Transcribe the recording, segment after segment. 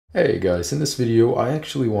Hey guys, in this video I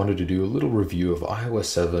actually wanted to do a little review of iOS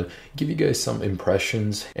 7, give you guys some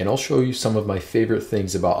impressions, and I'll show you some of my favorite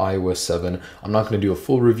things about iOS 7. I'm not going to do a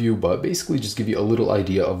full review, but basically just give you a little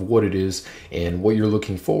idea of what it is and what you're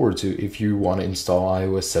looking forward to if you want to install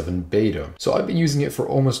iOS 7 beta. So I've been using it for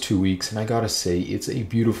almost 2 weeks and I gotta say it's a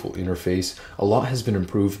beautiful interface. A lot has been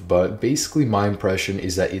improved, but basically my impression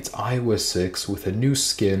is that it's iOS 6 with a new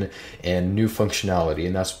skin and new functionality,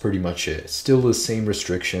 and that's pretty much it. Still the same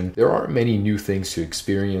restriction. There aren't many new things to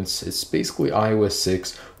experience. It's basically iOS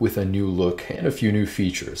 6 with a new look and a few new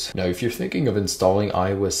features. Now, if you're thinking of installing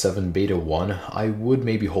iOS 7 Beta 1, I would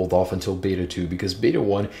maybe hold off until Beta 2 because Beta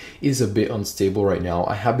 1 is a bit unstable right now.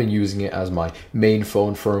 I have been using it as my main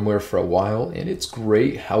phone firmware for a while and it's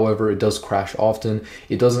great. However, it does crash often.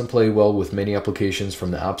 It doesn't play well with many applications from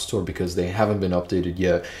the App Store because they haven't been updated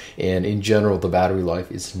yet. And in general, the battery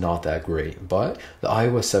life is not that great. But the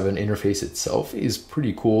iOS 7 interface itself is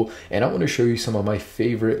pretty cool. And I want to show you some of my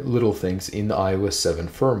favorite little things in the iOS 7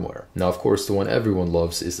 firmware. Now, of course, the one everyone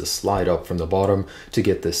loves is the slide up from the bottom to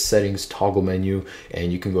get the settings toggle menu,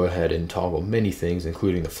 and you can go ahead and toggle many things,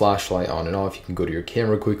 including the flashlight on and off. You can go to your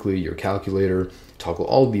camera quickly, your calculator, toggle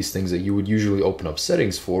all of these things that you would usually open up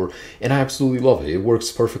settings for, and I absolutely love it. It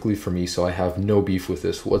works perfectly for me, so I have no beef with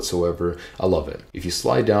this whatsoever. I love it. If you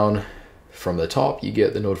slide down from the top, you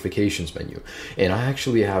get the notifications menu, and I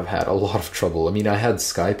actually have had a lot of trouble. I mean, I had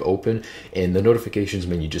Skype open and the notifications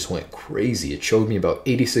menu just went crazy. It showed me about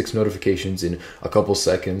 86 notifications in a couple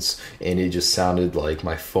seconds and it just sounded like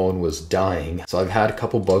my phone was dying. So I've had a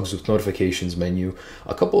couple bugs with notifications menu.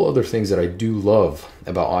 A couple other things that I do love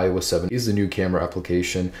about iOS 7 is the new camera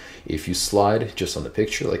application. If you slide just on the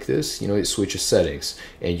picture like this, it switches settings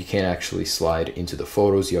and you can't actually slide into the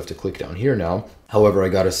photos. You have to click down here now. However, I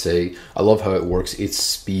gotta say, I love how it works. It's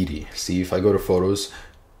speedy. See, if I go to photos,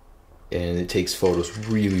 and it takes photos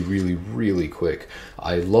really quick.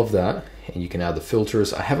 I love that. And you can add the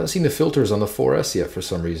filters. I haven't seen the filters on the 4S yet for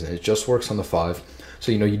some reason. It just works on the 5.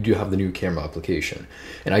 So you do have the new camera application.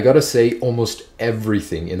 And I gotta say, almost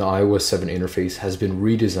everything in the iOS 7 interface has been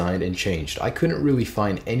redesigned and changed. I couldn't really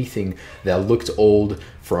find anything that looked old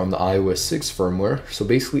from the iOS 6 firmware. So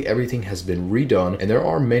basically everything has been redone and there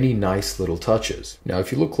are many nice little touches. Now,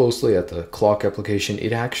 if you look closely at the clock application,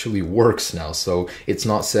 it actually works now. So it's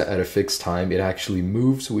not set at a fixed time. It actually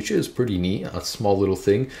moves, which is pretty neat, a small little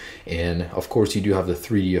thing. And of course you do have the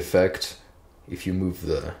 3D effect if you move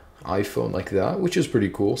the iPhone like that, which is pretty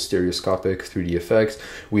cool. Stereoscopic 3D effects.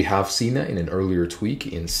 We have seen that in an earlier tweak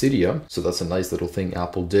in Cydia, so that's a nice little thing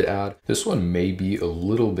Apple did add. This one may be a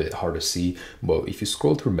little bit hard to see, but if you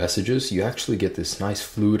scroll through messages, you actually get this nice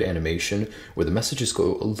fluid animation where the messages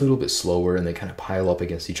go a little bit slower and they kind of pile up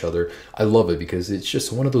against each other. I love it because it's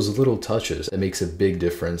just one of those little touches that makes a big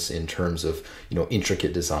difference in terms of,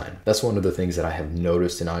 intricate design. That's one of the things that I have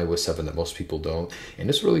noticed in iOS 7 that most people don't, and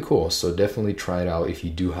it's really cool. So definitely try it out if you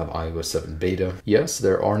do have iOS 7 beta. Yes,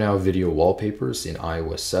 there are now video wallpapers in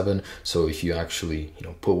iOS 7, so if you actually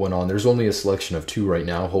put one on, there's only a selection of 2 right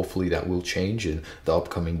now. Hopefully that will change in the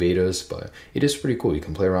upcoming betas, but it is pretty cool. You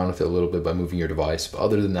can play around with it a little bit by moving your device, but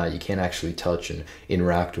other than that, you can't actually touch and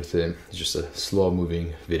interact with it. It's just a slow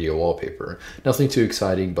moving video wallpaper. Nothing too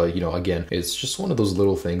exciting, but again, it's just one of those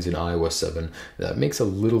little things in iOS 7 that makes a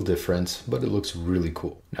little difference, but it looks really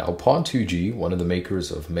cool. Now, Pod2G, one of the makers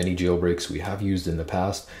of many jailbreaks we have used in the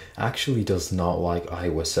past, actually does not like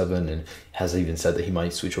iOS 7 and has even said that he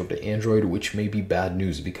might switch over to Android, which may be bad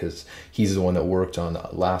news because he's the one that worked on the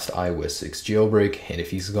last iOS 6 jailbreak, and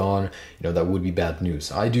if he's gone, that would be bad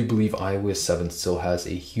news. I do believe iOS 7 still has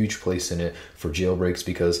a huge place in it for jailbreaks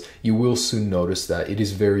because you will soon notice that it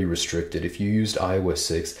is very restricted. If you used iOS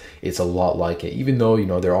 6, it's a lot like it. Even though,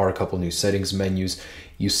 there are a couple new settings menus,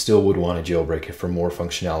 you still would want to jailbreak it for more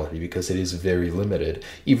functionality because it is very limited,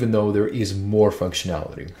 even though there is more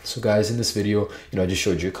functionality. So guys, in this video, I just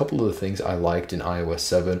showed you a couple of the things I liked in iOS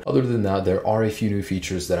 7. Other than that, there are a few new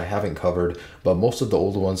features that I haven't covered, but most of the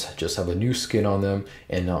old ones just have a new skin on them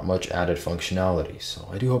and not much added functionality. So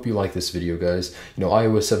I do hope you like this video, guys.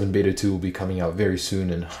 iOS 7 Beta 2 will be coming out very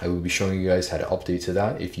soon, and I will be showing you guys how to update to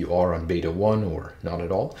that if you are on Beta 1 or not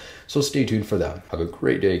at all. So stay tuned for that. Have a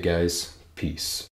great day, guys. Peace.